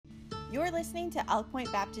You're listening to Elk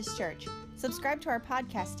Point Baptist Church. Subscribe to our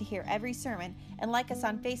podcast to hear every sermon and like us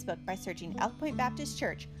on Facebook by searching Elk Point Baptist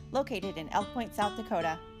Church, located in Elk Point, South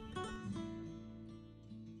Dakota.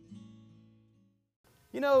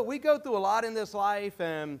 You know, we go through a lot in this life,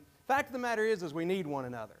 and the fact of the matter is we need one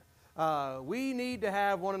another. We need to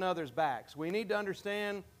have one another's backs. We need to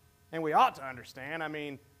understand, and we ought to understand. I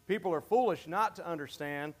mean, people are foolish not to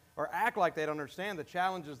understand or act like they don't understand the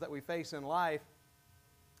challenges that we face in life.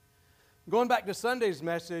 Going back to Sunday's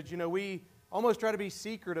message, you know, we almost try to be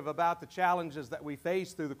secretive about the challenges that we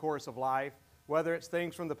face through the course of life, whether it's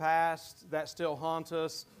things from the past that still haunt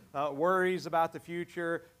us, worries about the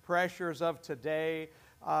future, pressures of today.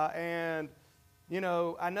 And, you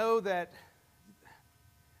know, I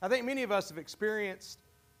think many of us have experienced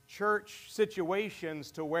church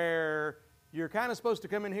situations to where you're kind of supposed to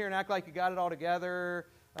come in here and act like you got it all together,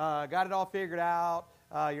 got it all figured out,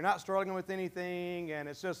 you're not struggling with anything, and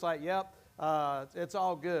it's just like, yep, it's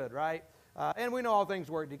all good, right? And we know all things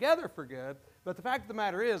work together for good, but the fact of the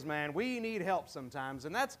matter is, man, we need help sometimes,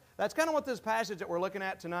 and that's kind of what this passage that we're looking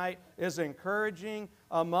at tonight is encouraging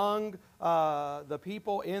among the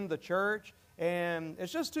people in the church. And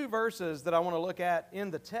it's just two verses that I want to look at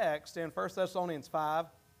in the text in 1 Thessalonians 5,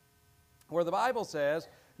 where the Bible says,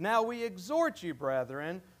 "Now we exhort you,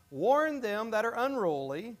 brethren, warn them that are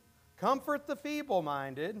unruly, comfort the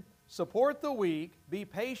feeble-minded, support the weak, be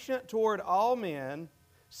patient toward all men,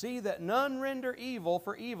 see that none render evil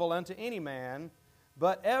for evil unto any man,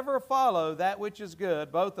 but ever follow that which is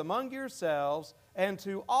good, both among yourselves and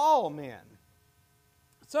to all men."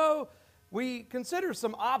 So we consider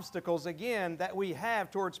some obstacles, again, that we have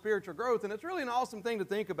towards spiritual growth, and it's really an awesome thing to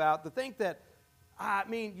think about, to think that, I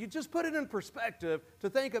mean, you just put it in perspective to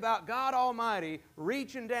think about God Almighty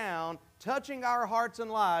reaching down, touching our hearts and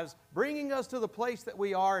lives, bringing us to the place that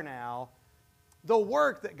we are now, the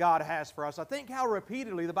work that God has for us. I think how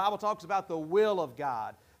repeatedly the Bible talks about the will of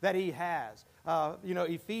God that He has.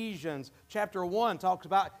 Ephesians chapter 1 talks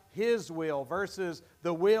about His will versus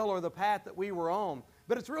the will or the path that we were on.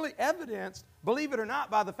 But it's really evidenced, believe it or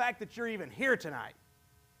not, by the fact that you're even here tonight.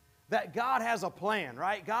 That God has a plan,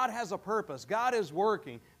 right? God has a purpose. God is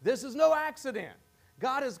working. This is no accident.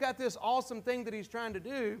 God has got this awesome thing that He's trying to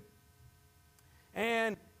do.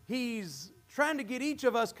 And He's trying to get each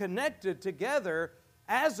of us connected together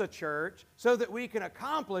as a church so that we can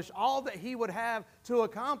accomplish all that He would have to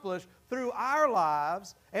accomplish through our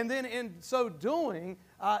lives. And then in so doing,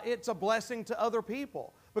 it's a blessing to other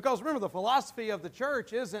people. Because remember, the philosophy of the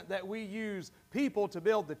church isn't that we use people to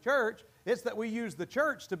build the church. It's that we use the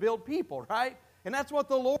church to build people, right? And that's what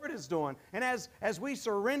the Lord is doing. And as we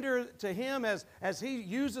surrender to Him, as He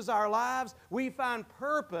uses our lives, we find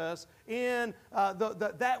purpose in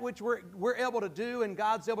that which we're able to do and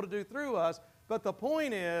God's able to do through us. But the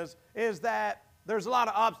point is that there's a lot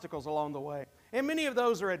of obstacles along the way. And many of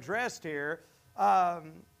those are addressed here.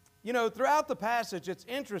 Throughout the passage, it's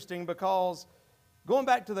interesting because going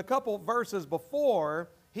back to the couple verses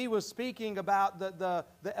before, he was speaking about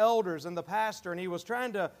the elders and the pastor, and he was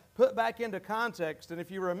trying to put back into context. And if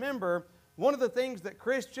you remember, one of the things that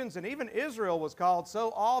Christians and even Israel was called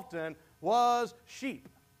so often was sheep.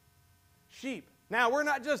 Sheep. Now, we're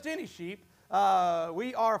not just any sheep.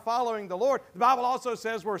 We are following the Lord. The Bible also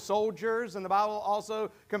says we're soldiers, and the Bible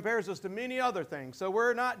also compares us to many other things. So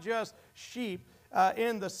we're not just sheep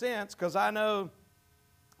in the sense, because I know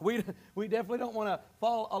we definitely don't want to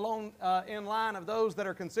fall along in line of those that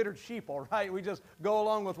are considered sheeple, right? We just go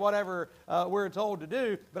along with whatever we're told to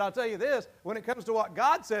do. But I'll tell you this, when it comes to what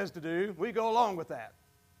God says to do, we go along with that,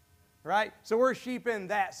 right? So we're sheep in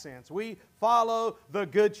that sense. We follow the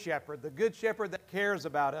Good Shepherd that cares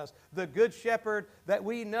about us, the Good Shepherd that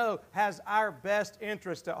we know has our best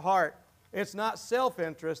interest at heart. It's not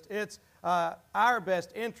self-interest, it's our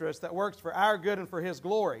best interest that works for our good and for His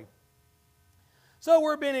glory. So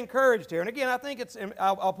we're being encouraged here. And again, I think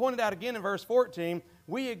I'll point it out again in verse 14.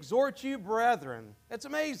 We exhort you, brethren. It's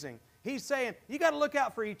amazing. He's saying, you got to look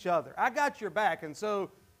out for each other. I got your back. And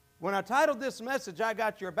so when I titled this message, I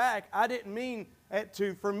Got Your Back, I didn't mean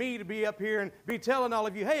for me to be up here and be telling all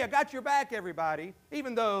of you, hey, I got your back, everybody,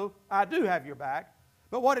 even though I do have your back.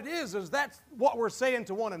 But what it is that's what we're saying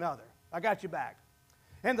to one another. I got your back.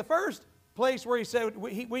 And the first place where he said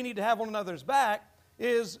we need to have one another's back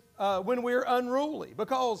is when we're unruly,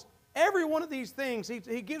 because every one of these things,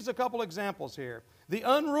 he gives a couple examples here. The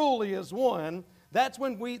unruly is one. That's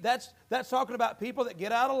talking about people that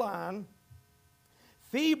get out of line.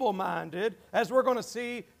 Feeble-minded, as we're going to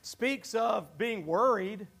see, speaks of being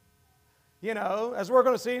worried. You know, as we're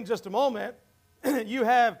going to see in just a moment, you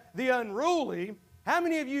have the unruly. How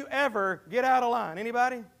many of you ever get out of line?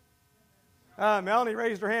 Anybody? Melanie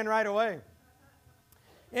raised her hand right away.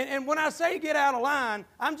 And when I say get out of line,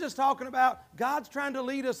 I'm just talking about God's trying to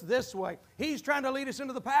lead us this way. He's trying to lead us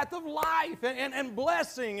into the path of life and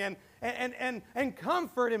blessing and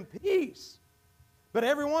comfort and peace. But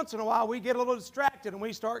every once in a while, we get a little distracted and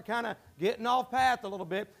we start kind of getting off path a little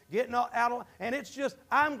bit, getting out of, and it's just,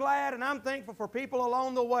 I'm glad and I'm thankful for people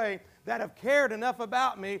along the way that have cared enough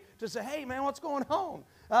about me to say, hey, man, what's going on?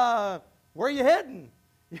 Where are you heading?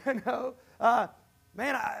 You know,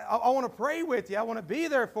 man, I want to pray with you. I want to be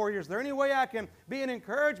there for you. Is there any way I can be an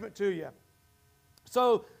encouragement to you?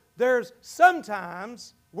 So there's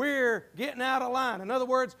sometimes we're getting out of line. In other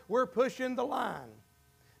words, we're pushing the line,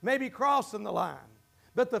 maybe crossing the line.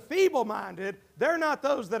 But the feeble-minded, they're not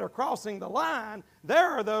those that are crossing the line. There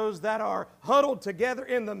are those that are huddled together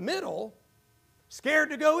in the middle, scared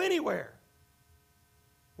to go anywhere,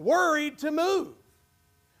 worried to move,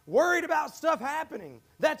 worried about stuff happening.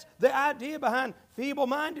 That's the idea behind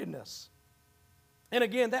feeble-mindedness. And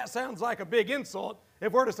again, that sounds like a big insult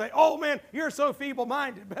if we're to say, oh man, you're so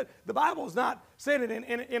feeble-minded. But the Bible's not saying it in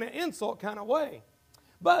an insult kind of way.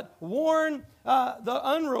 But warn the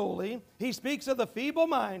unruly. He speaks of the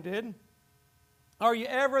feeble-minded. Are you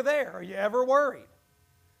ever there? Are you ever worried?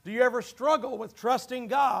 Do you ever struggle with trusting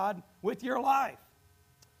God with your life?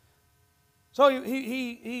 So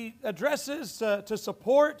he addresses to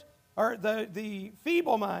support or the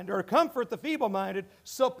feeble-minded, or comfort the feeble-minded,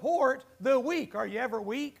 support the weak. Are you ever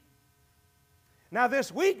weak? Now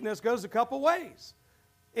this weakness goes a couple ways.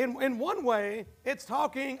 In one way, it's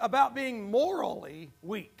talking about being morally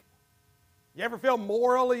weak. You ever feel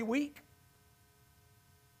morally weak?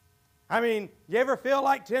 I mean, you ever feel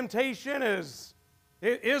like temptation is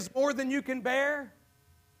more than you can bear?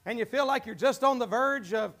 And you feel like you're just on the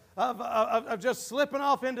verge of just slipping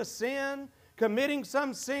off into sin, committing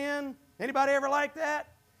some sin? Anybody ever like that?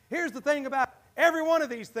 Here's the thing about every one of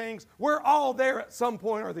these things, we're all there at some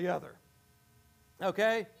point or the other.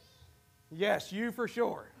 Okay? Yes, you for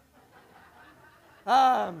sure.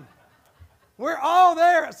 We're all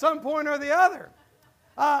there at some point or the other.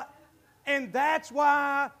 And that's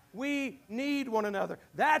why we need one another.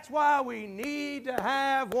 That's why we need to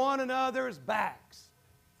have one another's backs.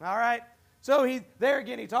 All right? So there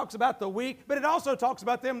again, he talks about the weak, but it also talks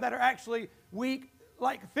about them that are actually weak,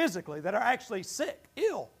 like physically, that are actually sick,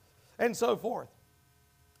 ill, and so forth.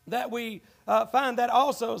 That we find that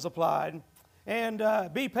also is applied. And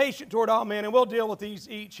be patient toward all men, and we'll deal with these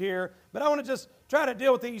each here. But I want to just try to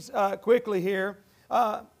deal with these quickly here.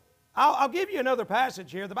 I'll give you another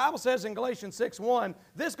passage here. The Bible says in Galatians 6:1,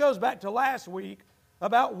 this goes back to last week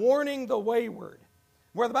about warning the wayward,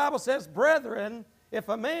 where the Bible says, brethren, if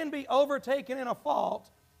a man be overtaken in a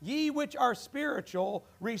fault, ye which are spiritual,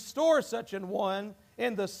 restore such an one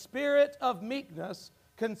in the spirit of meekness,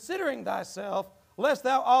 considering thyself, lest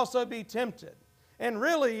thou also be tempted. And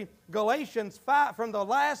really, Galatians 5, from the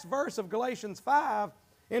last verse of Galatians 5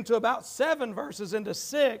 into about 7 verses into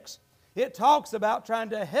 6, it talks about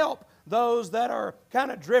trying to help those that are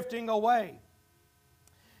kind of drifting away.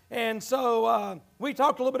 And so we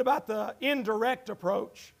talked a little bit about the indirect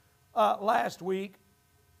approach last week.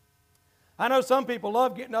 I know some people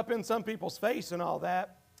love getting up in some people's face and all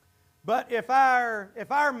that, but if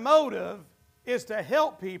our motive is to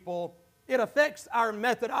help people, it affects our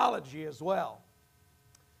methodology as well.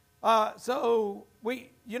 So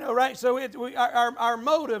we, right? So our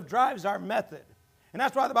motive drives our method. And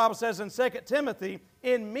that's why the Bible says in 2 Timothy,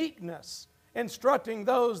 in meekness, instructing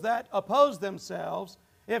those that oppose themselves,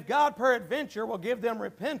 if God peradventure will give them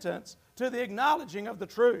repentance to the acknowledging of the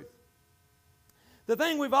truth. The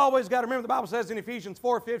thing we've always got to remember, the Bible says in Ephesians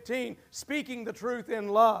 4:15, speaking the truth in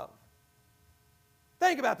love.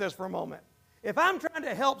 Think about this for a moment. If I'm trying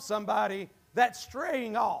to help somebody that's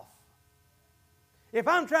straying off, if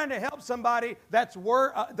I'm trying to help somebody that's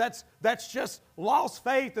just lost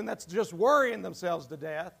faith and that's just worrying themselves to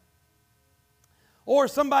death, or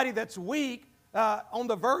somebody that's weak, on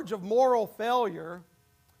the verge of moral failure,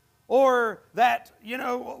 or that,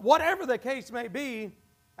 whatever the case may be,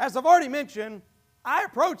 as I've already mentioned, I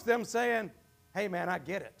approach them saying, hey man, I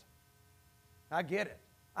get it. I get it.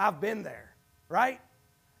 I've been there, right?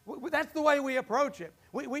 That's the way we approach it.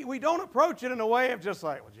 We don't approach it in a way of just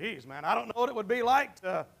like, well, geez, man, I don't know what it would be like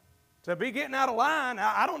to be getting out of line.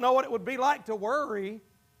 I don't know what it would be like to worry,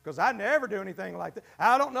 because I never do anything like that.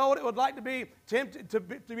 I don't know what it would like to be tempted to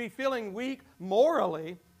be feeling weak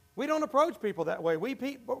morally. We don't approach people that way. We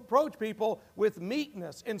approach people with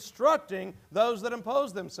meekness, instructing those that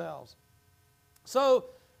impose themselves. So,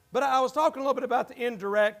 but I was talking a little bit about the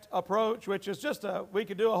indirect approach, which is just we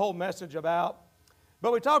could do a whole message about.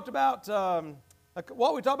 But we talked about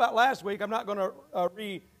what we talked about last week, I'm not going to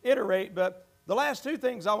reiterate, but the last two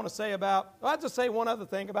things I want to say about, I'll just say one other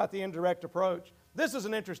thing about the indirect approach. This is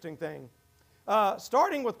an interesting thing.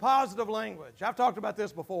 Starting with positive language. I've talked about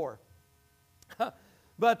this before.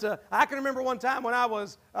 But I can remember one time when I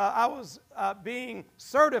was being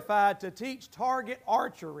certified to teach target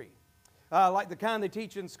archery, like the kind they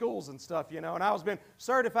teach in schools and stuff, you know, and I was being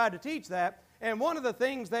certified to teach that. And one of the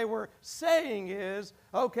things they were saying is,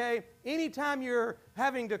 okay, anytime you're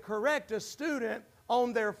having to correct a student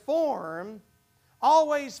on their form,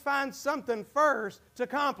 always find something first to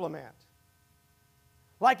compliment.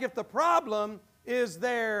 Like if the problem is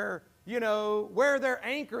their, you know, where they're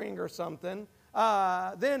anchoring or something,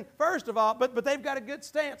 then first of all, but they've got a good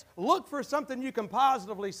stance. Look for something you can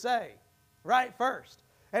positively say, right, first.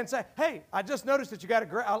 And say, hey, I just noticed that you got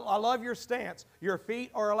I love your stance. Your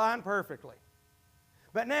feet are aligned perfectly.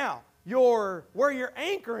 But now, where you're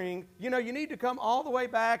anchoring, you know, you need to come all the way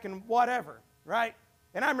back and whatever, right?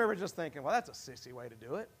 And I remember just thinking, well, that's a sissy way to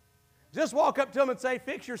do it. Just walk up to them and say,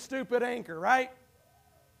 fix your stupid anchor, right?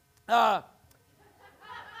 What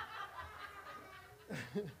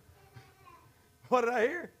did I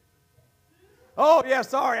hear? Oh, yeah,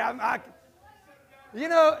 sorry. You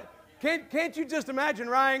know, can't you just imagine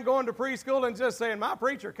Ryan going to preschool and just saying, my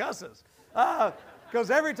preacher cusses?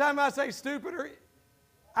 Because every time I say stupid or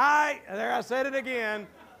there I said it again,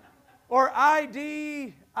 or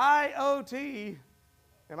IDIOT.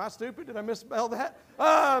 Am I stupid? Did I misspell that?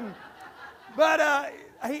 But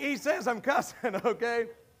he says I'm cussing, okay?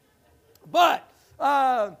 But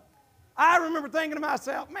I remember thinking to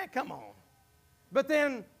myself, man, come on. But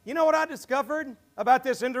then, you know what I discovered about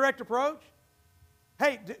this indirect approach?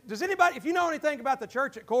 Hey, does anybody, if you know anything about the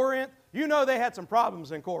church at Corinth, you know they had some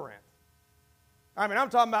problems in Corinth. I mean, I'm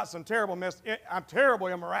talking about some terrible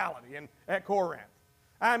immorality at Corinth.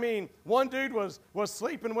 I mean, one dude was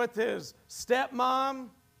sleeping with his stepmom.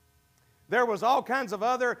 There was all kinds of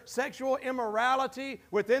other sexual immorality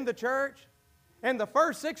within the church. And the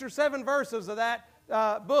first 6 or 7 verses of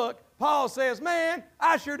that book, Paul says, man,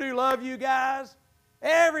 I sure do love you guys.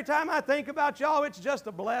 Every time I think about y'all, it's just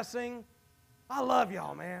a blessing. I love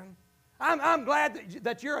y'all, man. I'm glad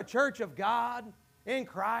that you're a church of God in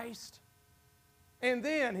Christ. And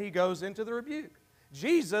then he goes into the rebuke.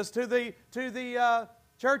 Jesus to the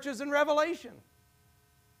churches in Revelation.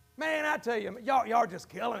 Man, I tell you, y'all are just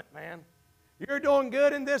killing it, man. You're doing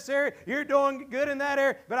good in this area. You're doing good in that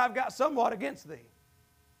area. But I've got somewhat against thee.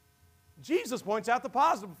 Jesus points out the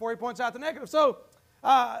positive before he points out the negative. So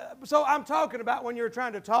I'm talking about when you're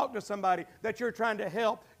trying to talk to somebody that you're trying to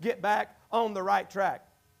help get back on the right track.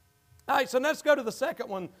 All right, so let's go to the second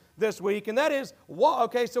one this week, and that is,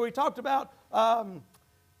 okay, so we talked about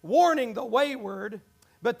warning the wayward,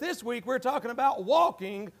 but this week we're talking about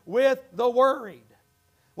walking with the worried.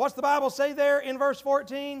 What's the Bible say there in verse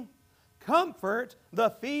 14? Comfort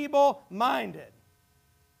the feeble-minded.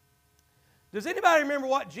 Does anybody remember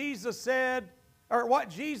what Jesus said, or what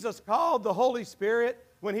Jesus called the Holy Spirit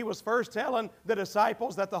when he was first telling the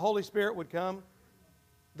disciples that the Holy Spirit would come?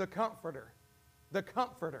 The Comforter. The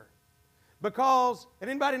Comforter. Because, and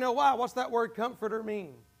anybody know why? What's that word comforter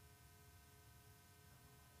mean?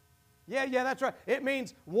 Yeah, that's right. It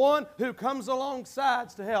means one who comes alongside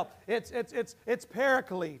to help. It's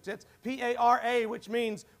paraclete. It's P-A-R-A, which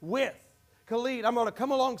means with. Khalid, I'm going to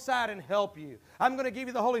come alongside and help you. I'm going to give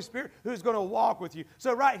you the Holy Spirit who's going to walk with you.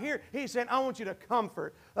 So right here, he's saying, I want you to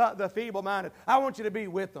comfort the feeble-minded. I want you to be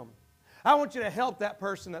with them. I want you to help that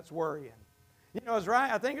person that's worrying. You know,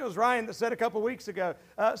 I think it was Ryan that said a couple weeks ago,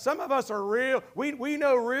 some of us are we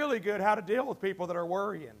know really good how to deal with people that are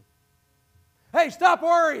worrying. Hey, stop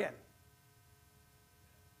worrying.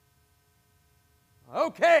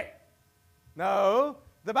 Okay. No,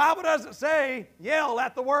 the Bible doesn't say yell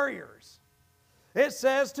at the worriers. It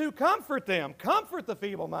says to comfort them, comfort the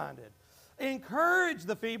feeble-minded, encourage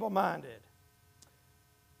the feeble-minded.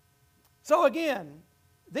 So again,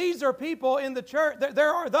 these are people in the church.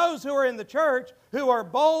 There are those who are in the church who are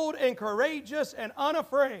bold and courageous and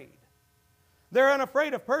unafraid. They're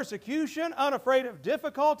unafraid of persecution, unafraid of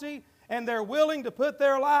difficulty, and they're willing to put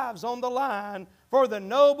their lives on the line for the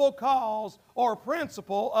noble cause or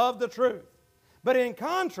principle of the truth. But in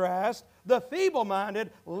contrast, the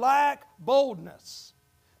feeble-minded lack boldness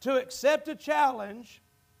to accept a challenge.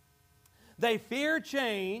 They fear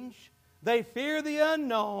change. They fear the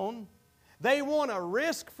unknown. They want a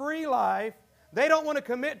risk-free life. They don't want to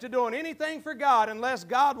commit to doing anything for God unless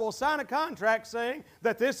God will sign a contract saying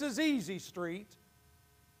that this is easy street.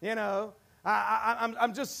 You know,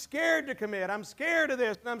 I'm just scared to commit. I'm scared of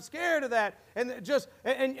this, and I'm scared of that. And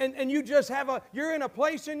you just you're in a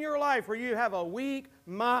place in your life where you have a weak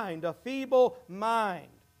mind, a feeble mind.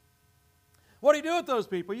 What do you do with those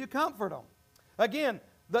people? You comfort them. Again,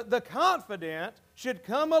 the confident should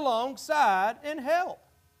come alongside and help.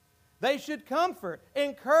 They should comfort,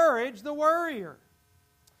 encourage the worrier.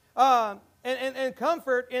 And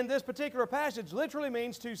comfort in this particular passage literally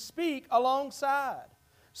means to speak alongside.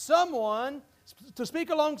 To speak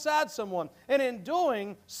alongside someone, and in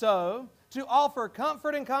doing so, to offer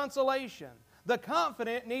comfort and consolation. The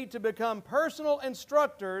confident need to become personal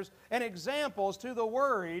instructors and examples to the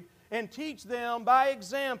worried and teach them by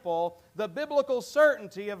example the biblical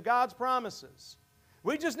certainty of God's promises.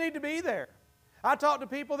 We just need to be there. I talk to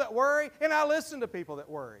people that worry, and I listen to people that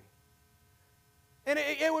worry. And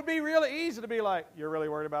it would be really easy to be like, you're really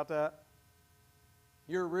worried about that?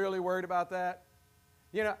 You're really worried about that?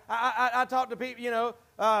 You know, I talk to people,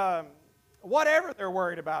 whatever they're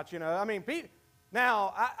worried about, I mean,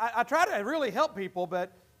 now, I try to really help people,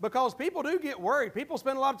 but because people do get worried. People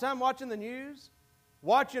spend a lot of time watching the news,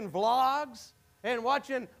 watching vlogs, and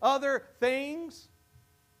watching other things.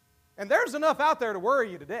 And there's enough out there to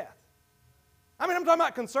worry you to death. I mean, I'm talking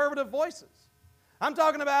about conservative voices. I'm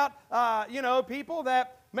talking about, people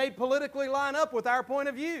that may politically line up with our point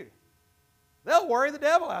of view. They'll worry the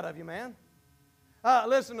devil out of you, man.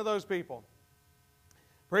 Listen to those people.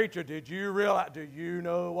 Preacher, do you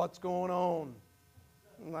know what's going on?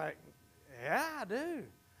 I'm like, yeah, I do.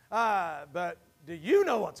 But do you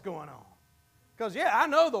know what's going on? Because, I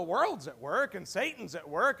know the world's at work and Satan's at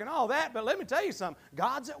work and all that, but let me tell you something.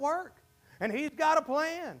 God's at work, and He's got a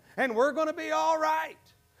plan, and we're going to be all right.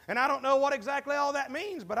 And I don't know what exactly all that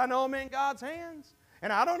means, but I know I'm in God's hands.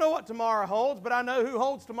 And I don't know what tomorrow holds, but I know who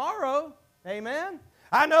holds tomorrow. Amen?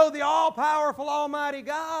 I know the all-powerful, almighty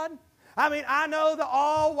God. I mean, I know the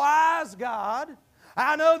all-wise God.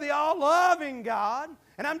 I know the all-loving God.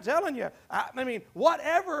 And I'm telling you,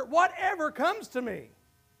 whatever comes to me.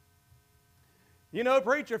 You know,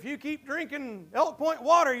 preacher, if you keep drinking Elk Point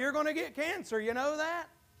water, you're going to get cancer. You know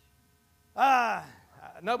that?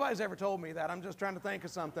 Nobody's ever told me that. I'm just trying to think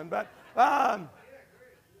of something. But now,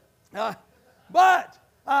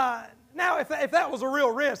 if that was a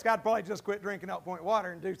real risk, I'd probably just quit drinking Elk Point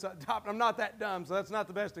water and do something. I'm not that dumb, so that's not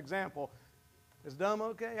the best example. Is dumb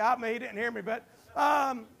okay? I mean, he didn't hear me, but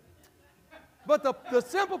the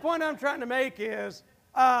simple point I'm trying to make is,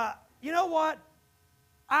 you know what?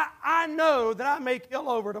 I know that I may kill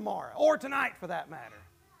over tomorrow, or tonight for that matter.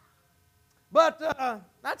 But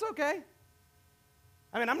that's okay.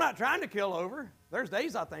 I mean, I'm not trying to kill over. There's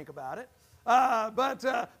days I think about it. But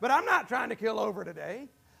I'm not trying to kill over today.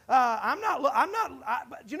 But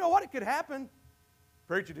you know what? It could happen.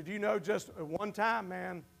 Preacher, did you know just one time,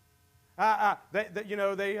 man? I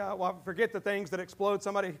forget the things that explode.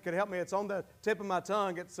 Somebody could help me. It's on the tip of my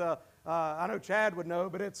tongue. It's I know Chad would know,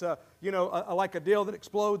 but it's like a deal that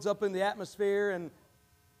explodes up in the atmosphere and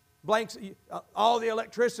blanks. All the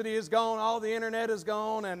electricity is gone. All the internet is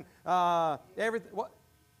gone, and everything. What?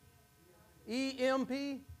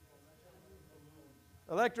 EMP?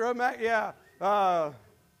 Electromagnetic? Yeah.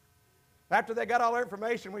 After they got all their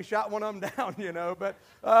information, we shot one of them down, But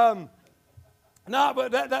no,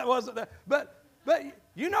 but that wasn't that. But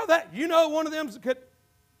you know that one of them could.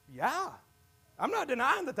 Yeah, I'm not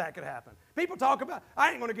denying that could happen. People talk about. I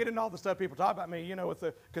ain't going to get into all the stuff people talk about me, with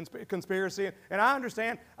the conspiracy. And I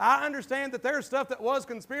understand. That there's stuff that was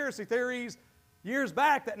conspiracy theories years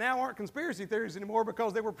back that now aren't conspiracy theories anymore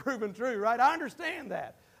because they were proven true, right? I understand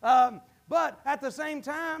that. But at the same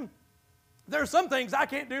time, there's some things I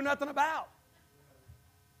can't do nothing about.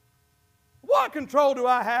 What control do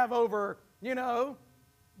I have over,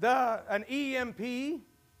 an EMP?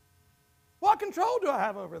 What control do I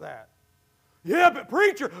have over that? Yeah, but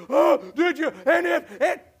preacher, did you? And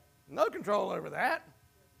no control over that.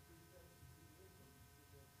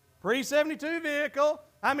 Pre-72 vehicle.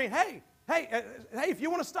 I mean, hey, if you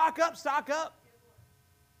want to stock up.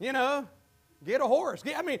 Get a horse.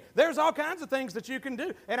 There's all kinds of things that you can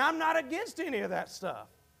do. And I'm not against any of that stuff.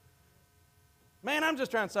 Man, I'm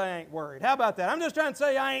just trying to say I ain't worried. How about that? I'm just trying to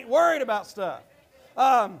say I ain't worried about stuff.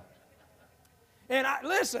 And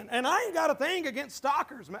I ain't got a thing against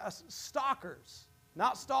stalkers,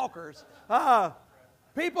 not stalkers.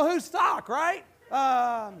 People who stalk, right?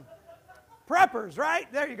 Preppers,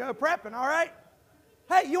 right? There you go, prepping, all right?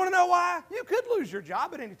 Hey, you want to know why? You could lose your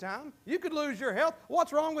job at any time. You could lose your health.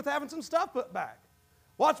 What's wrong with having some stuff put back?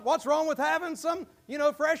 What's wrong with having some,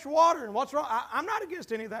 fresh water? And what's wrong? I'm not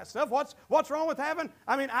against any of that stuff. What's wrong with having?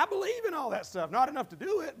 I believe in all that stuff. Not enough to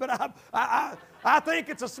do it, but I think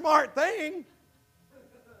it's a smart thing.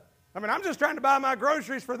 I'm just trying to buy my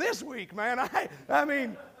groceries for this week, man.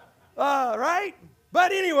 Right?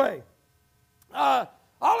 But anyway, all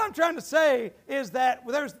I'm trying to say is that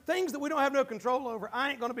there's things that we don't have no control over.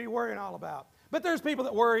 I ain't going to be worrying all about. But there's people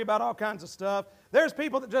that worry about all kinds of stuff. There's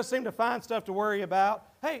people that just seem to find stuff to worry about.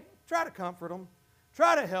 Hey, try to comfort them.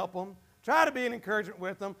 Try to help them. Try to be an encouragement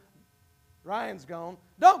with them. Ryan's gone.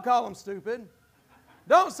 Don't call them stupid.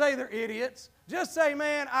 Don't say they're idiots. Just say,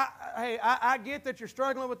 man, I get that you're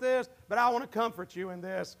struggling with this, but I want to comfort you in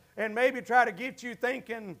this. And maybe try to get you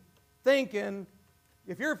thinking,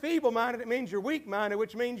 if you're feeble-minded, it means you're weak-minded,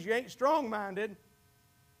 which means you ain't strong-minded.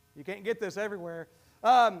 You can't get this everywhere.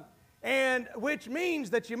 And which means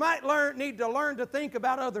that you might need to learn to think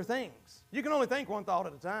about other things. You can only think one thought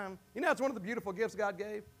at a time. That's one of the beautiful gifts God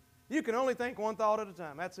gave. You can only think one thought at a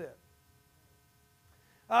time. That's it.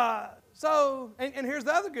 And here's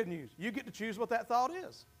the other good news. You get to choose what that thought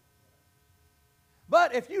is.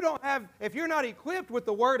 But if you're not equipped with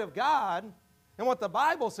the Word of God and what the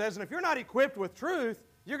Bible says, and if you're not equipped with truth,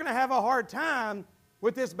 you're going to have a hard time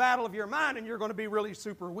with this battle of your mind, and you're going to be really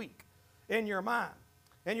super weak in your mind.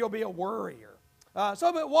 And you'll be a worrier.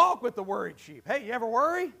 But walk with the worried sheep. Hey, you ever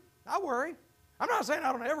worry? I worry. I'm not saying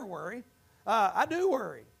I don't ever worry. I do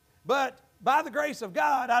worry. But by the grace of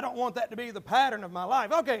God, I don't want that to be the pattern of my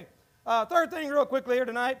life. Okay, third thing real quickly here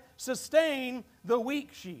tonight, sustain the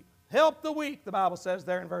weak sheep. Help the weak, the Bible says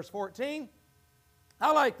there in verse 14.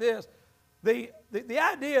 I like this. The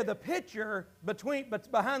idea, the picture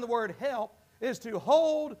behind the word help is to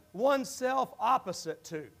hold oneself opposite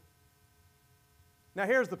to. Now,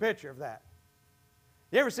 here's the picture of that.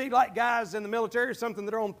 You ever see like guys in the military or something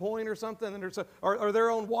that are on point or something, and or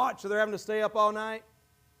they're on watch, so they're having to stay up all night?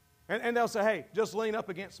 And they'll say, hey, just lean up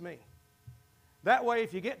against me. That way,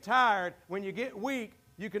 if you get tired, when you get weak,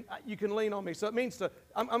 you can lean on me. So it means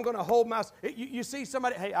I'm going to hold my... You see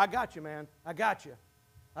somebody, hey, I got you, man. I got you.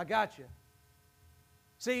 I got you.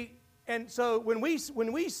 See, and so when we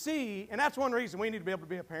see, and that's one reason we need to be able to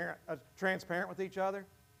be transparent with each other.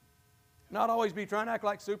 Not always be trying to act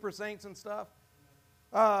like super saints and stuff.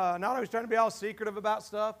 Not always trying to be all secretive about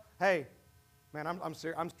stuff. Hey, man, I'm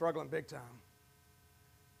serious. I'm struggling big time.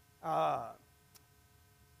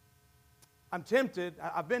 I'm tempted.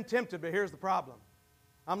 I've been tempted, but here's the problem.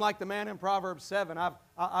 I'm like the man in Proverbs 7.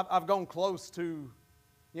 I've gone close to,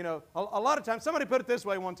 a lot of times. Somebody put it this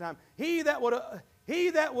way one time: He that would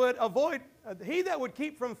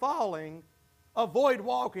keep from falling, avoid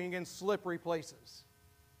walking in slippery places.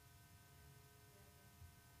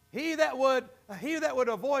 He that would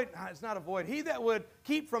avoid, it's not avoid, he that would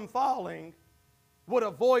keep from falling would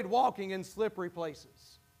avoid walking in slippery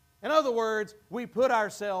places. In other words, we put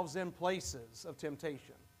ourselves in places of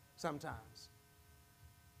temptation sometimes.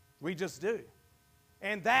 We just do.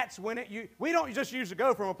 And that's when we don't just usually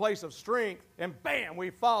go from a place of strength and bam, we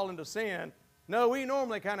fall into sin. No, we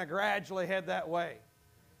normally kind of gradually head that way.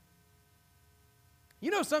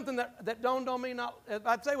 You know something that dawned on me,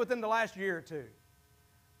 I'd say within the last year or two,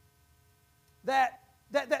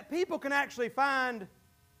 that people can actually find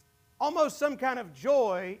almost some kind of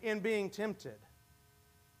joy in being tempted.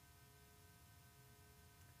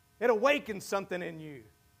 It awakens something in you.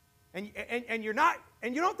 And you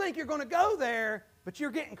don't think you're going to go there, but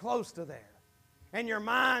you're getting close to there. And your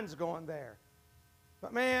mind's going there.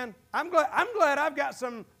 But man, I'm glad I've got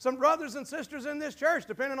some brothers and sisters in this church,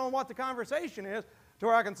 depending on what the conversation is, to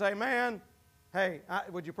where I can say, man, hey,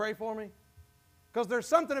 would you pray for me? Because there's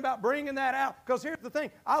something about bringing that out. Because here's the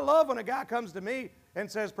thing. I love when a guy comes to me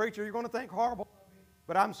and says, preacher, you're going to think horrible of me,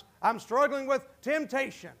 but I'm struggling with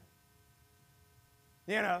temptation.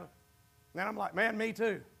 And I'm like, man, me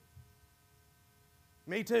too.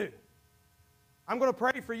 Me too. I'm going to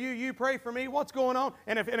pray for you. You pray for me. What's going on?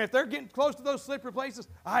 And if they're getting close to those slippery places,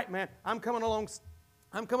 all right, man, I'm coming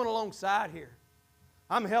alongside here.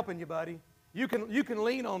 I'm helping you, buddy. You can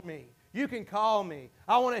lean on me. You can call me.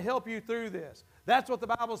 I want to help you through this. That's what the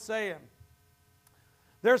Bible's saying.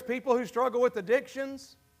 There's people who struggle with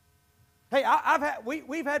addictions. Hey,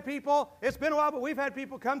 we've had people, it's been a while, but we've had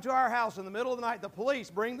people come to our house in the middle of the night. The police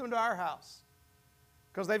bring them to our house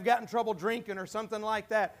because they've got in trouble drinking or something like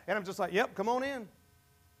that. And I'm just like, yep, come on in.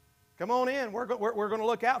 Come on in. We're going to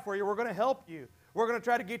look out for you. We're going to help you. We're going to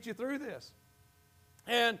try to get you through this.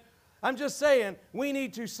 And I'm just saying, we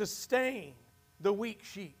need to sustain the weak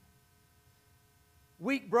sheep.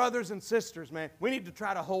 Weak brothers and sisters, man, we need to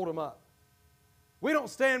try to hold them up. We don't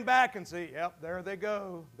stand back and say, yep, there they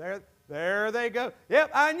go. There they go.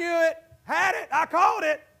 Yep, I knew it. Had it. I called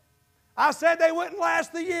it. I said they wouldn't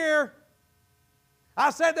last the year. I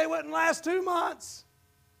said they wouldn't last 2 months.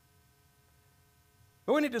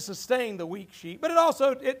 But we need to sustain the weak sheep. But it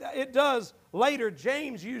also, it does, later,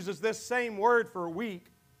 James uses this same word for weak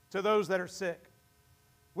to those that are sick.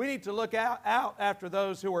 We need to look out after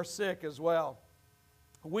those who are sick as well.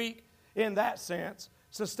 Weak in that sense.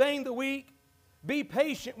 Sustain the weak. Be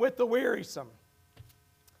patient with the wearisome.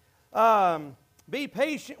 Be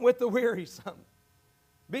patient with the wearisome.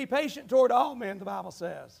 Be patient toward all men, the Bible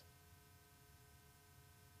says.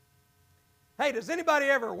 Hey, does anybody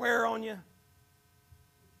ever wear on you?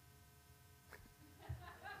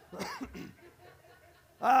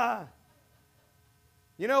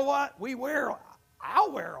 You know what?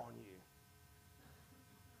 I'll wear on you.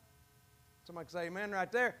 Somebody can say amen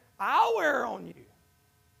right there. I'll wear on you.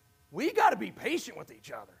 We got to be patient with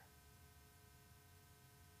each other.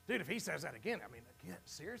 Dude, if he says that again,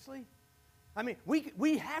 seriously?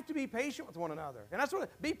 We have to be patient with one another. And that's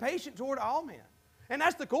what, be patient toward all men. And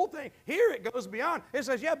that's the cool thing. Here it goes beyond. It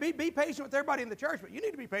says, yeah, be patient with everybody in the church, but you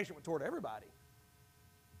need to be patient toward everybody.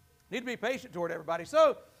 You need to be patient toward everybody.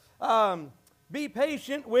 So, be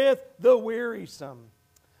patient with the wearisome.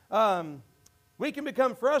 We can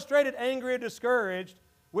become frustrated, angry, or discouraged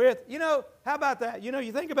with, how about that?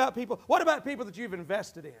 You think about people. What about people that you've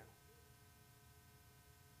invested in?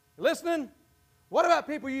 Listening? What about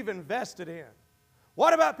people you've invested in?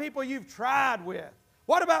 What about people you've tried with?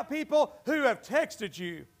 What about people who have texted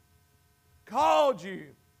you, called you?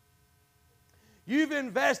 You've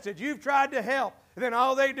invested, you've tried to help, and then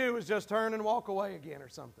all they do is just turn and walk away again or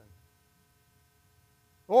something.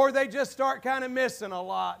 Or they just start kind of missing a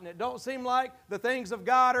lot, and it don't seem like the things of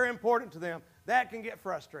God are important to them. That can get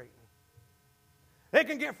frustrating. It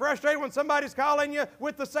can get frustrating when somebody's calling you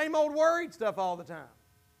with the same old worried stuff all the time.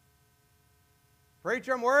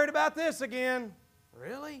 Preacher, I'm worried about this again.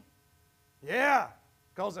 Really? Yeah,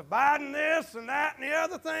 because of Biden this and that and the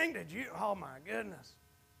other thing, oh my goodness.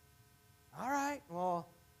 All right, well,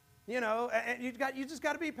 you just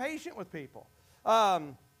got to be patient with people.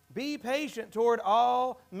 Be patient toward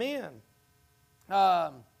all men.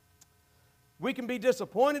 We can be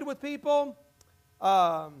disappointed with people.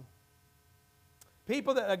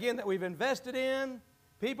 People that we've invested in,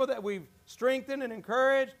 people that we've strengthened and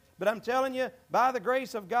encouraged. But I'm telling you, by the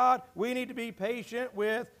grace of God, we need to be patient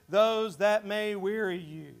with those that may weary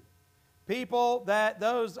you.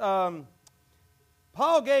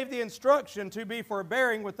 Paul gave the instruction to be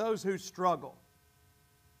forbearing with those who struggle.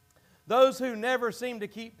 Those who never seem to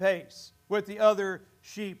keep pace with the other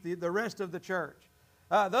sheep, the rest of the church.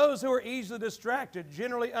 Those who are easily distracted,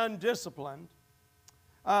 generally undisciplined.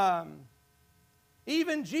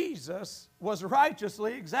 Even Jesus was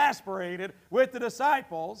righteously exasperated with the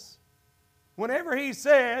disciples whenever he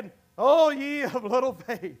said, "Oh, ye of little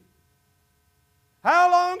faith,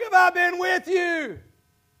 how long have I been with you?"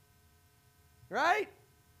 Right?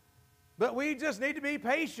 But we just need to be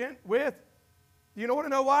patient with, you want to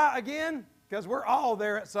know why again? Because we're all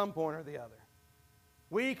there at some point or the other.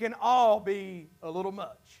 We can all be a little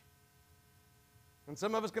much. And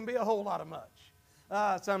some of us can be a whole lot of much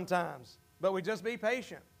sometimes. But we just be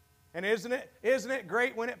patient. And isn't it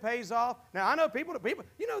great when it pays off? Now, I know people, ain't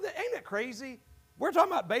that crazy? We're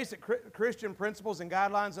talking about basic Christian principles and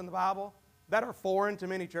guidelines in the Bible that are foreign to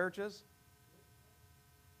many churches.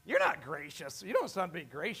 You're not gracious. You don't sound to be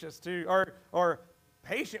gracious to or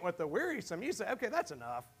patient with the wearisome. You say, okay, that's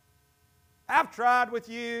enough. I've tried with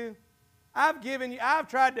you. I've given you. I've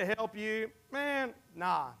tried to help you. Man,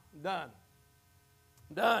 nah, done.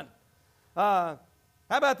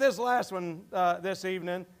 How about this last one this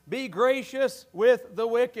evening? Be gracious with the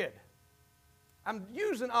wicked. I'm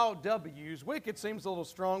using all W's. Wicked seems a little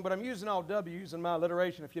strong, but I'm using all W's in my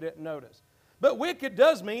alliteration if you didn't notice. But wicked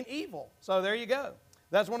does mean evil. So there you go.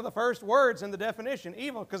 That's one of the first words in the definition,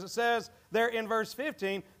 evil, because it says there in verse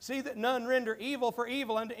 15, see that none render evil for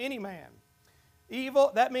evil unto any man.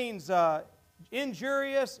 Evil, that means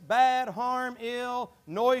injurious, bad, harm, ill,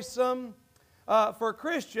 noisome. For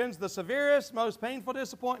Christians, the severest, most painful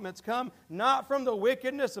disappointments come not from the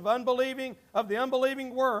wickedness of the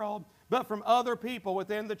unbelieving world, but from other people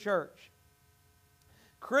within the church.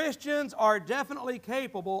 Christians are definitely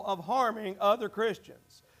capable of harming other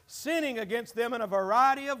Christians, sinning against them in a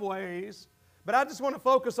variety of ways. But I just want to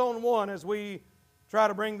focus on one as we try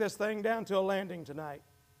to bring this thing down to a landing tonight.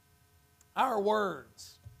 Our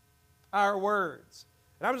words. Our words.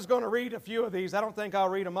 And I'm just going to read a few of these. I don't think I'll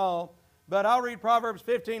read them all. But I'll read Proverbs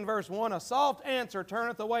 15, verse 1. A soft answer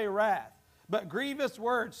turneth away wrath, but grievous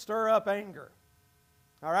words stir up anger.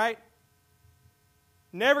 All right?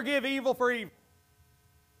 Never give evil for evil.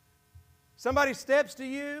 Somebody steps to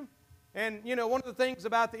you, and one of the things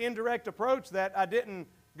about the indirect approach that I didn't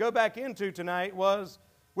go back into tonight was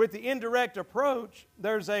with the indirect approach,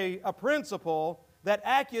 there's a principle that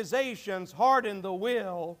accusations harden the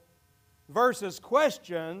will versus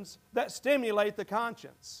questions that stimulate the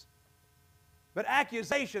conscience. But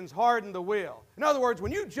accusations harden the will. In other words,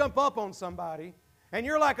 when you jump up on somebody and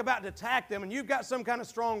you're like about to attack them and you've got some kind of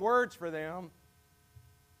strong words for them,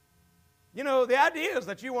 the idea is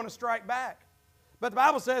that you want to strike back. But the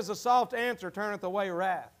Bible says a soft answer turneth away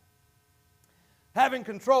wrath. Having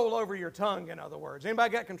control over your tongue, in other words.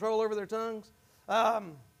 Anybody got control over their tongues?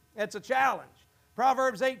 It's a challenge.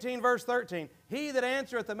 Proverbs 18, verse 13. He that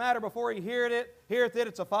answereth the matter before he heareth it,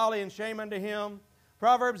 it's a folly and shame unto him.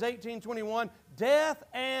 Proverbs 18:21, death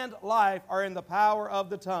and life are in the power of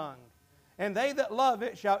the tongue, and they that love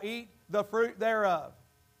it shall eat the fruit thereof.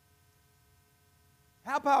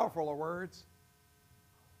 How powerful are words?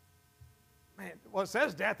 Man, well, it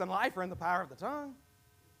says death and life are in the power of the tongue.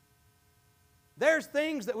 There's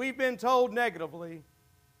things that we've been told negatively.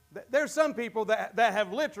 There's some people that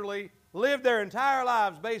have literally lived their entire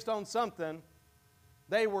lives based on something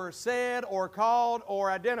they were said or called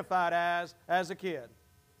or identified as a kid.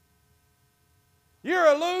 You're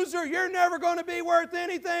a loser. You're never going to be worth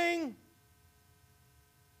anything.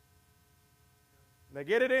 They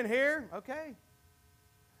get it in here? Okay.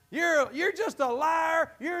 You're just a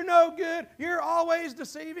liar. You're no good. You're always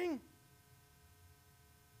deceiving.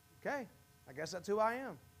 Okay. I guess that's who I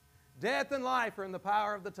am. Death and life are in the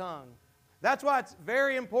power of the tongue. That's why it's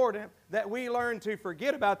very important that we learn to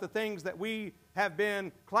forget about the things that we have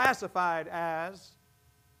been classified as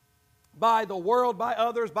by the world, by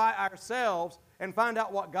others, by ourselves, and find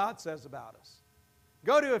out what God says about us.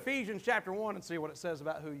 Go to Ephesians chapter 1 and see what it says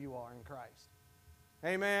about who you are in Christ.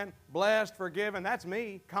 Amen. Blessed, forgiven. That's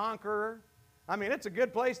me. Conqueror. I mean, it's a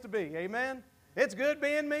good place to be. Amen. It's good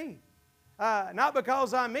being me. Not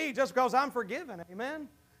because I'm me, just because I'm forgiven. Amen.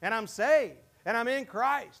 And I'm saved. And I'm in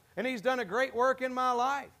Christ. And He's done a great work in my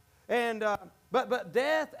life. And but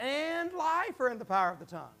death and life are in the power of the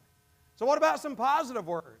tongue. So what about some positive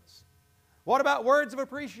words? What about words of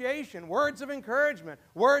appreciation, words of encouragement,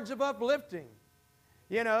 words of uplifting?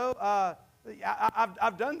 I've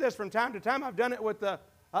done this from time to time. I've done it with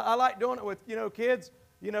I like doing it with kids.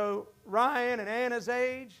 Ryan and Anna's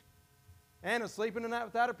age. Anna's sleeping tonight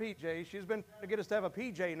without a PJ. She's been trying to get us to have a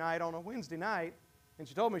PJ night on a Wednesday night. And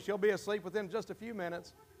she told me she'll be asleep within just a few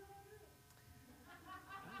minutes.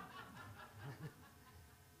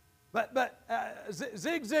 But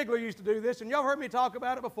Zig Ziglar used to do this, and y'all heard me talk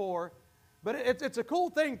about it before. But it's a cool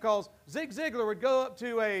thing because Zig Ziglar would go up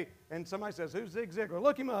to and somebody says, who's Zig Ziglar?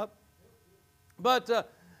 Look him up. But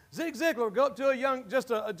Zig Ziglar would go up to a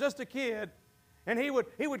just a kid, and he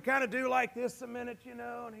would kind of do like this a minute,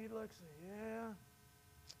 and he'd look, say, yeah,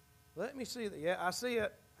 let me see that. Yeah, I see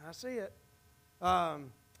it. I see it. I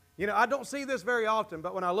don't see this very often,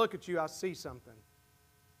 but when I look at you, I see something.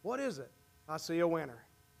 What is it? I see a winner.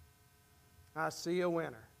 I see a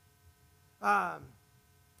winner. But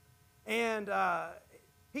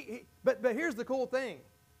here's the cool thing.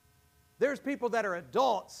 There's people that are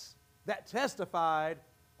adults that testified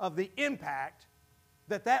of the impact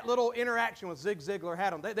that little interaction with Zig Ziglar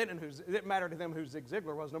had on them. It didn't matter to them who Zig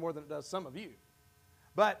Ziglar was no more than it does some of you.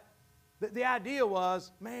 But the idea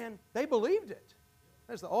was, man, they believed it.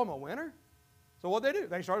 They said, I'm a winner. So what did they do?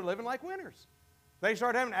 They started living like winners. They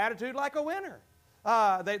started having an attitude like a winner.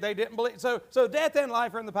 They didn't believe. So death and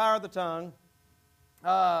life are in the power of the tongue.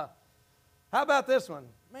 How about this one?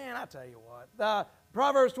 Man, I tell you what.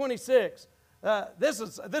 Proverbs 26.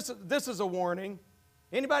 This is a warning.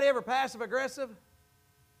 Anybody ever passive aggressive?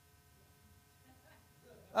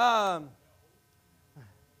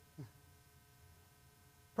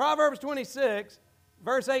 Proverbs 26,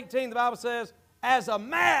 verse 18, the Bible says, as a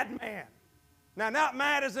madman. Now, not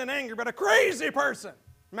mad as in anger, but a crazy person.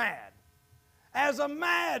 Mad. As a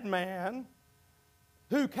madman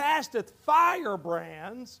who casteth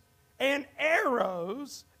firebrands and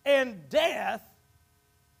arrows and death,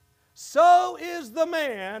 so is the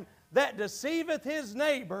man that deceiveth his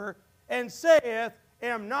neighbor and saith,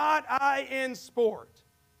 am not I in sport?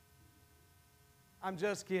 I'm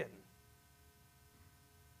just kidding.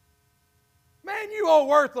 Man, you old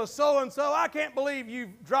worthless so-and-so, I can't believe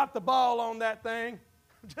you dropped the ball on that thing.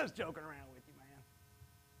 I'm just joking around with you, man.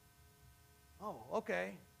 Oh,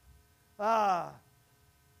 okay.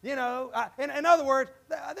 In other words,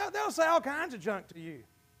 they'll say all kinds of junk to you.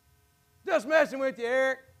 Just messing with you,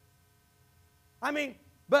 Eric. I mean,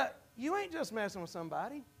 but you ain't just messing with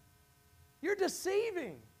somebody. You're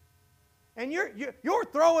deceiving. and you're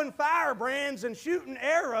throwing firebrands and shooting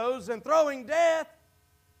arrows and throwing death.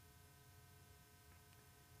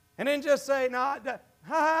 And then just say, no,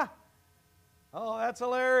 ha, oh, that's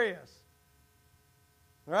hilarious.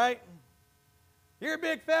 Right? You're a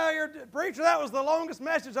big failure. Preacher, that was the longest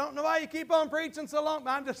message. I don't know why you keep on preaching so long.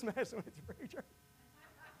 I'm just messing with you, preacher.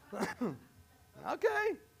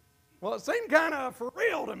 Okay. Well, it seemed kind of for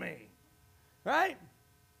real to me. Right?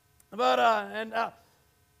 But,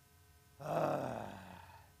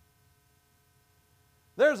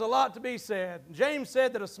 there's a lot to be said. James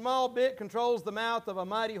said that a small bit controls the mouth of a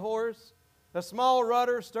mighty horse. A small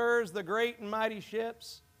rudder stirs the great and mighty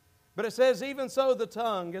ships. But it says, even so the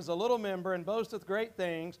tongue is a little member and boasteth great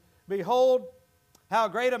things. Behold, how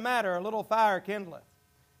great a matter a little fire kindleth.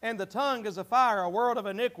 And the tongue is a fire, a world of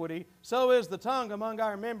iniquity. So is the tongue among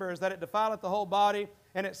our members, that it defileth the whole body,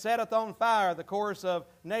 and it setteth on fire the course of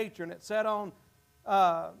nature, and it set on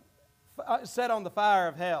the fire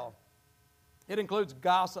of hell. It includes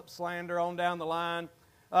gossip, slander, on down the line.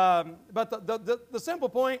 But the simple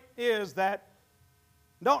point is that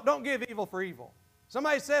don't give evil for evil.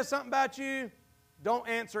 Somebody says something about you, don't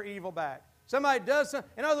answer evil back. Somebody does something.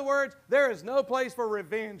 In other words, there is no place for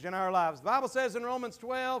revenge in our lives. The Bible says in Romans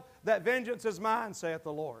 12 that vengeance is mine, saith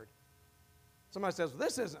the Lord. Somebody says, well,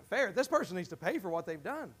 this isn't fair. This person needs to pay for what they've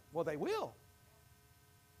done. Well, they will.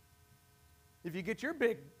 If you get your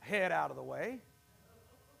big head out of the way.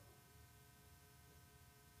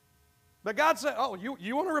 But God said, oh,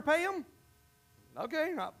 you want to repay them?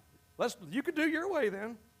 Okay, you could do your way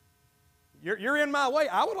then. You're in my way.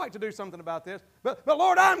 I would like to do something about this. But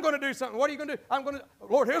Lord, I'm going to do something. What are you going to do?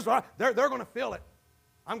 Lord, here's what they're going to feel it.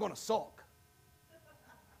 I'm going to sulk.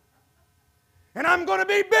 And I'm going to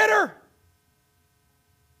be bitter.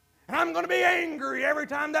 And I'm going to be angry every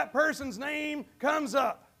time that person's name comes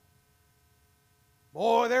up.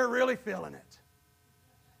 Boy, they're really feeling it.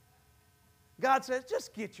 God says,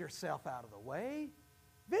 just get yourself out of the way.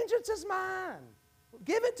 Vengeance is mine.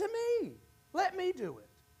 Give it to me. Let me do it.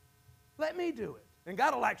 Let me do it. And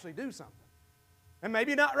God will actually do something. And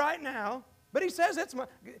maybe not right now, but He says it's my...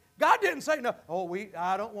 God didn't say, no,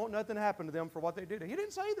 I don't want nothing to happen to them for what they do. He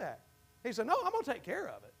didn't say that. He said, no, I'm going to take care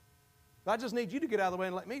of it. But I just need you to get out of the way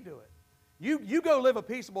and let me do it. You go live a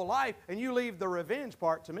peaceable life, and you leave the revenge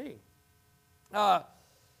part to me. I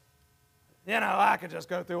could just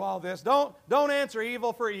go through all this. Don't answer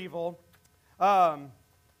evil for evil.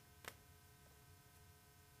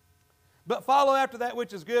 But follow after that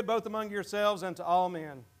which is good, both among yourselves and to all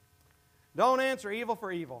men. Don't answer evil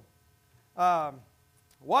for evil.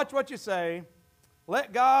 Watch what you say.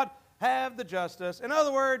 Let God have the justice. In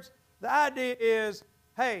other words, the idea is,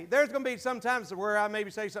 hey, there's going to be some times where I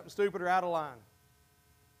maybe say something stupid or out of line.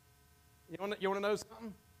 You want to know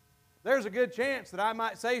something? There's a good chance that I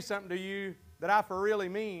might say something to you that I for really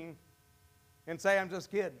mean and say I'm just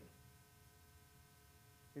kidding.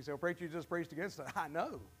 You say, well, preacher, you just preached against it. I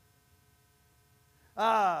know.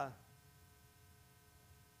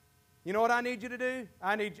 You know what I need you to do?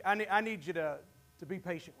 I need you to be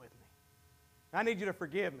patient with me. I need you to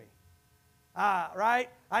forgive me. Right?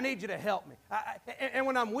 I need you to help me. And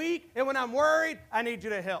when I'm weak and when I'm worried, I need you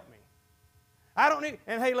to help me.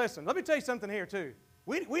 And hey, listen, let me tell you something here too.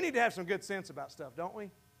 We need to have some good sense about stuff, don't we?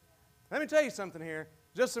 Let me tell you something here.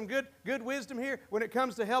 Just some good wisdom here when it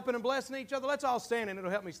comes to helping and blessing each other. Let's all stand and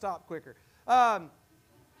it'll help me stop quicker.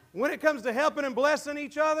 When it comes to helping and blessing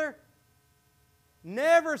each other,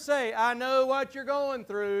 never say, I know what you're going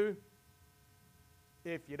through,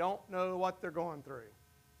 if you don't know what they're going through.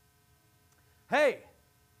 Hey,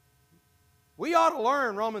 we ought to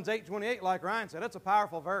learn Romans 8:28 like Ryan said. That's a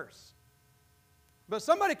powerful verse. But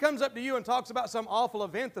somebody comes up to you and talks about some awful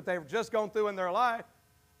event that they've just gone through in their life.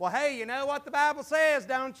 Well, hey, you know what the Bible says,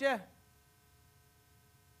 don't you?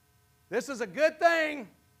 This is a good thing.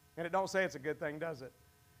 And it don't say it's a good thing, does it?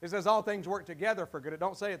 It says all things work together for good. It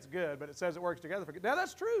don't say it's good, but it says it works together for good. Now,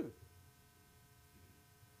 that's true.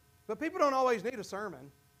 But people don't always need a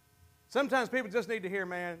sermon. Sometimes people just need to hear,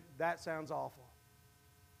 man, that sounds awful.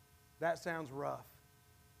 That sounds rough.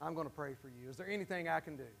 I'm going to pray for you. Is there anything I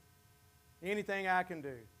can do? Anything I can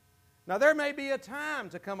do. Now, there may be a time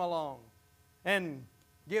to come along and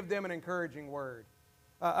give them an encouraging word.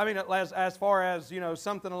 As far as,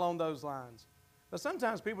 something along those lines. But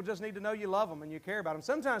sometimes people just need to know you love them and you care about them.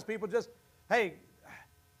 Sometimes people just, hey,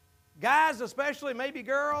 guys especially, maybe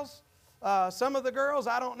girls, some of the girls,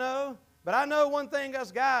 I don't know. But I know one thing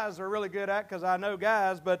us guys are really good at, because I know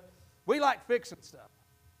guys, but we like fixing stuff.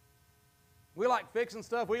 We like fixing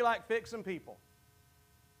stuff. We like fixing people.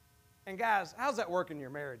 And guys, how's that work in your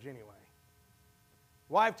marriage anyway?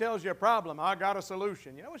 Wife tells you a problem, I got a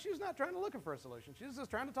solution. You know what? She's not trying to look for a solution. She's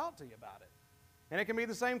just trying to talk to you about it. And it can be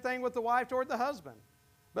the same thing with the wife toward the husband.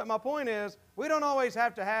 But my point is, we don't always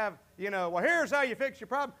have to have, well, here's how you fix your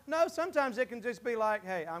problem. No, sometimes it can just be like,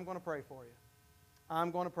 hey, I'm going to pray for you.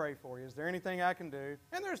 I'm going to pray for you. Is there anything I can do?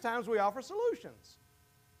 And there's times we offer solutions.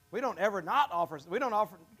 We don't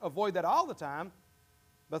avoid that all the time.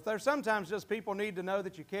 But there's sometimes just people need to know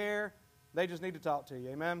that you care. They just need to talk to you.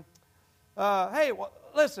 Amen? Hey, well,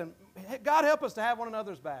 listen, God help us to have one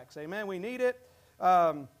another's backs. Amen? We need it.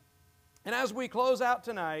 And as we close out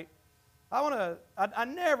tonight, I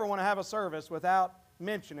never want to have a service without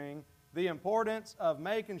mentioning the importance of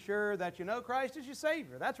making sure that you know Christ is your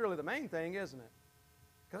Savior. That's really the main thing, isn't it?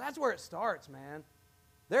 Because that's where it starts, man.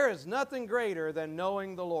 There is nothing greater than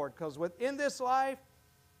knowing the Lord. Because within this life,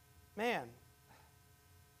 man,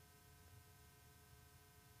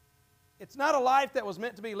 it's not a life that was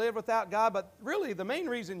meant to be lived without God, but really the main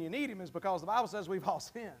reason you need Him is because the Bible says we've all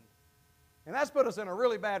sinned. And that's put us in a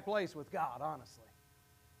really bad place with God, honestly.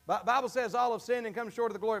 The Bible says all have sinned and come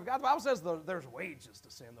short of the glory of God. The Bible says there's wages to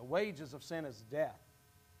sin. The wages of sin is death.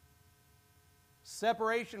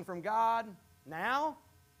 Separation from God now,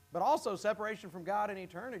 but also separation from God in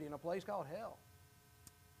eternity in a place called hell.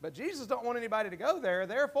 But Jesus don't want anybody to go there.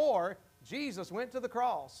 Therefore, Jesus went to the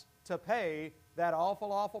cross to pay that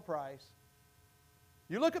awful, awful price.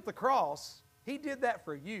 You look at the cross, He did that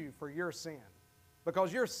for you, for your sin.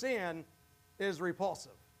 Because your sin is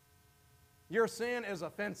repulsive. Your sin is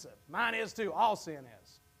offensive. Mine is too. All sin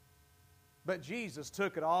is. But Jesus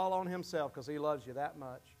took it all on Himself because He loves you that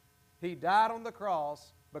much. He died on the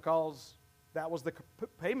cross because that was the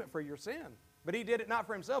payment for your sin. But He did it not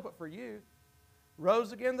for Himself, but for you.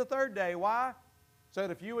 Rose again the third day. Why? So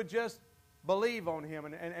that if you would just believe on Him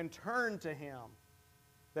and turn to Him,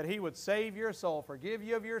 that He would save your soul, forgive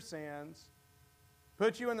you of your sins,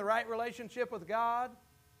 put you in the right relationship with God,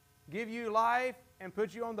 give you life, and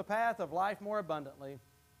put you on the path of life more abundantly.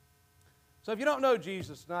 So if you don't know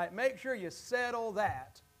Jesus tonight, make sure you settle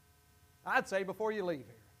that. I'd say before you leave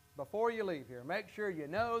here. Before you leave here, make sure you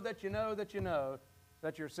know that you know that you know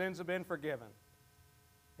that your sins have been forgiven.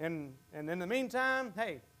 And in the meantime,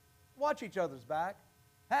 hey, watch each other's back.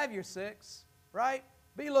 Have your six, right?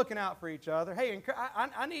 Be looking out for each other. Hey,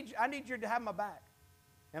 I need you to have my back.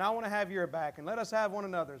 And I want to have your back. And let us have one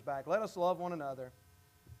another's back. Let us love one another.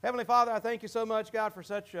 Heavenly Father, I thank you so much, God, for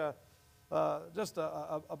such a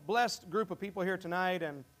blessed group of people here tonight.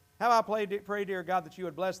 And how I pray, dear God, that you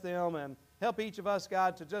would bless them and help each of us,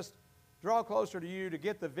 God, to just draw closer to you, to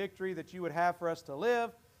get the victory that you would have for us to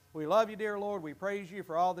live. We love you, dear Lord. We praise you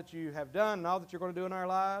for all that you have done and all that you're going to do in our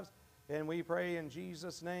lives. And we pray in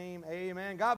Jesus' name, amen. God